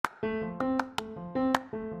This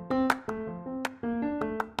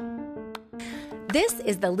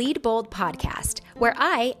is the Lead Bold podcast, where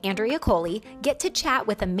I, Andrea Coley, get to chat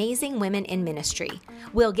with amazing women in ministry.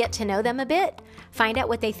 We'll get to know them a bit, find out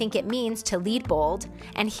what they think it means to lead bold,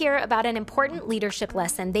 and hear about an important leadership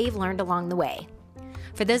lesson they've learned along the way.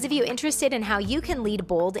 For those of you interested in how you can lead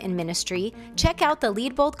bold in ministry, check out the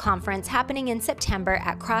Lead Bold Conference happening in September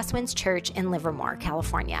at Crosswinds Church in Livermore,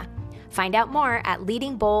 California. Find out more at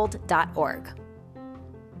leadingbold.org.